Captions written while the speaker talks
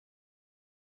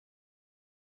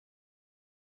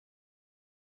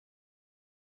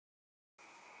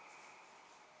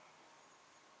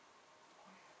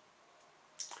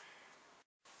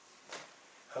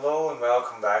Hello and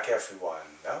welcome back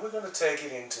everyone. Now we're going to take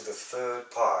it into the third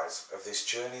part of this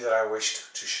journey that I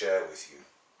wished to share with you.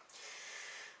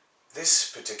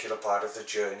 This particular part of the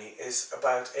journey is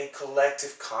about a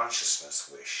collective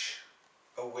consciousness wish.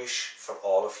 A wish for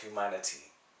all of humanity.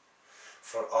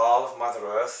 For all of Mother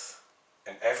Earth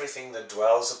and everything that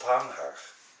dwells upon her.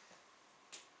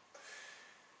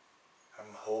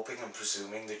 I'm hoping and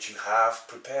presuming that you have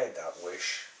prepared that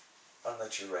wish and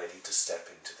that you're ready to step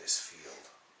into this field.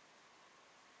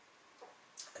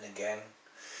 And again,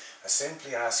 I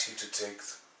simply ask you to take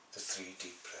the 3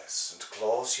 deep breaths and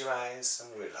close your eyes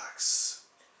and relax.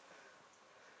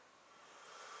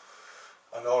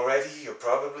 And already you're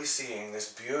probably seeing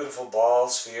this beautiful ball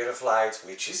sphere of light,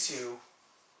 which is you.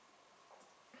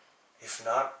 If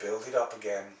not, build it up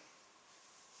again.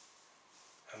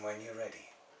 And when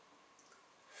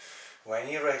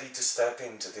you're ready to step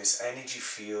into this energy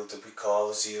field that we call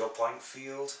the 0-point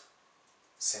field,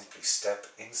 simply step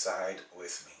inside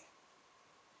with me.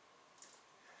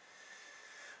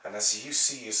 And as you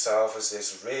see yourself as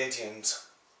this radiant,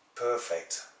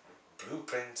 perfect,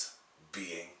 blueprint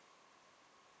being,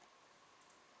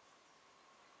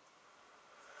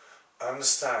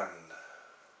 understand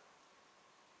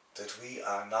that we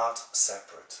are not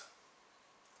separate.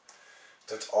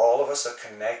 That all of us are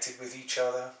connected with each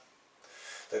other.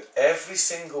 That every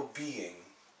single being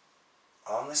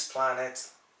on this planet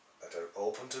that are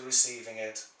open to receiving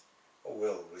it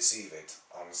will receive it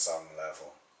on some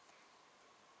level.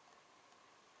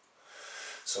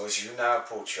 So as you now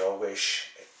put your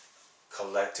wish,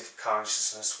 collective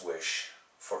consciousness wish,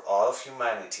 for all of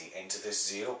humanity into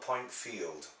this 0-point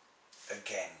field,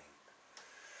 again,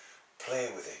 play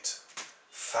with it,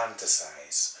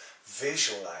 fantasize,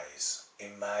 visualize,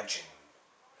 imagine,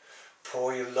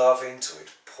 pour your love into it,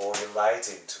 pour your light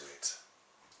into it.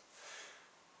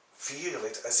 Feel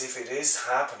it as if it is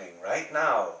happening right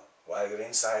now while you're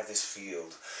inside this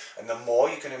field. And the more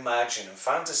you can imagine and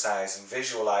fantasize and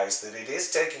visualize that it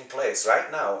is taking place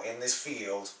right now in this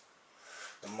field,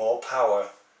 the more power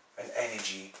and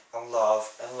energy and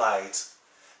love and light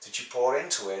that you pour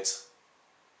into it,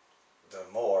 the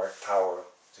more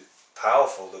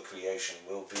powerful the creation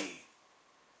will be.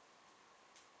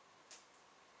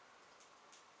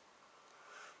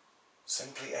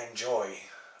 Simply enjoy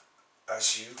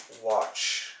as you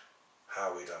watch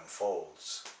how it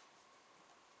unfolds.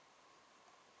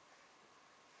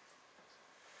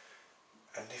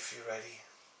 And if you're ready,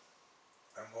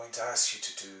 I'm going to ask you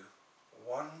to do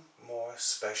one more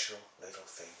special little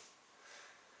thing.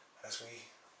 As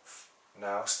we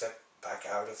now step back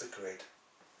out of the grid,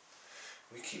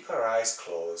 we keep our eyes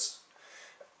closed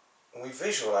and we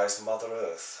visualize Mother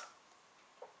Earth.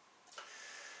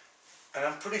 And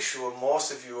I'm pretty sure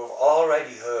most of you have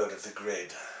already heard of the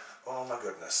grid. Oh my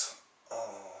goodness.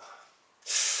 Oh.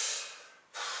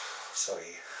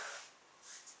 Sorry.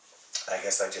 I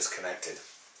guess I just connected.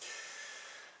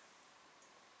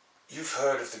 You've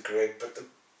heard of the grid, but the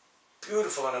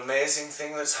beautiful and amazing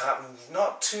thing that's happened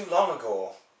not too long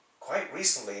ago, quite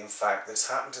recently in fact, that's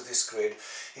happened to this grid,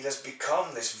 it has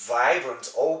become this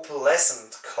vibrant,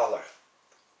 opalescent colour.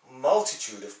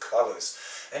 Multitude of colours,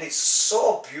 and it's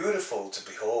so beautiful to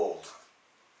behold.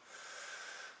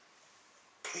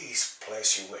 Please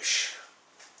place your wish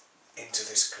into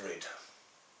this grid.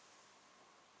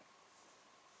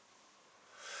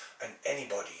 And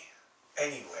anybody,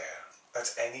 anywhere,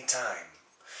 at any time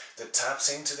that taps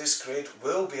into this grid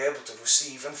will be able to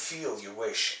receive and feel your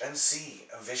wish and see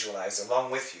and visualize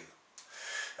along with you.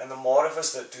 And the more of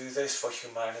us that do this for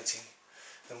humanity,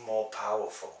 the more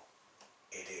powerful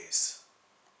it is.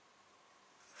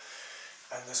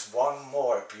 And there's one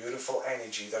more beautiful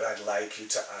energy that I'd like you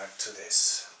to add to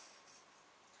this.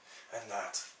 And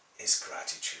that is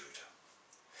gratitude.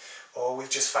 Oh, we've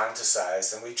just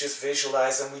fantasized and we just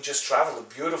visualized and we just traveled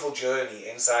a beautiful journey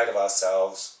inside of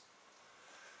ourselves.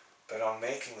 But on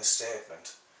making the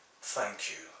statement, thank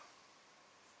you,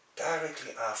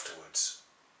 directly afterwards,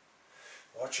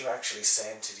 what you're actually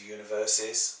saying to the universe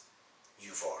is,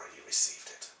 you've already received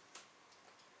it.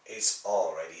 It's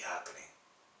already happening.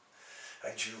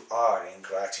 And you are in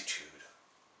gratitude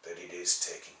that it is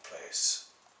taking place.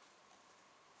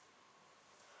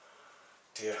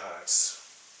 Dear hearts,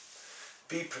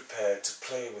 be prepared to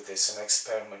play with this and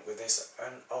experiment with this.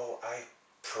 And oh, I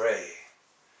pray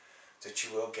that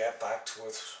you will get back to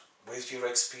it with your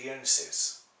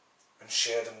experiences and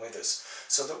share them with us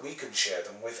so that we can share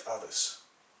them with others.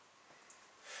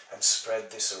 And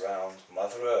spread this around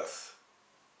Mother Earth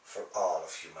for all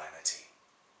of humanity.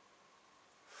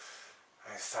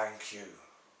 I thank you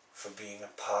for being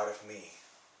a part of me,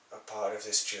 a part of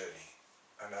this journey,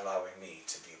 and allowing me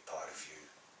to be a part of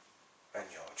you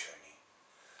and your journey.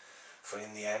 For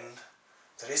in the end,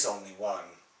 there is only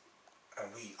one,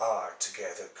 and we are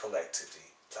together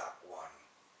collectively that one.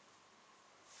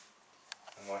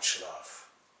 And much love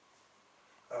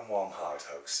and warm heart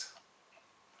hugs.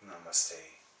 Namaste.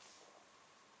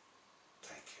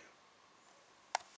 Thank you.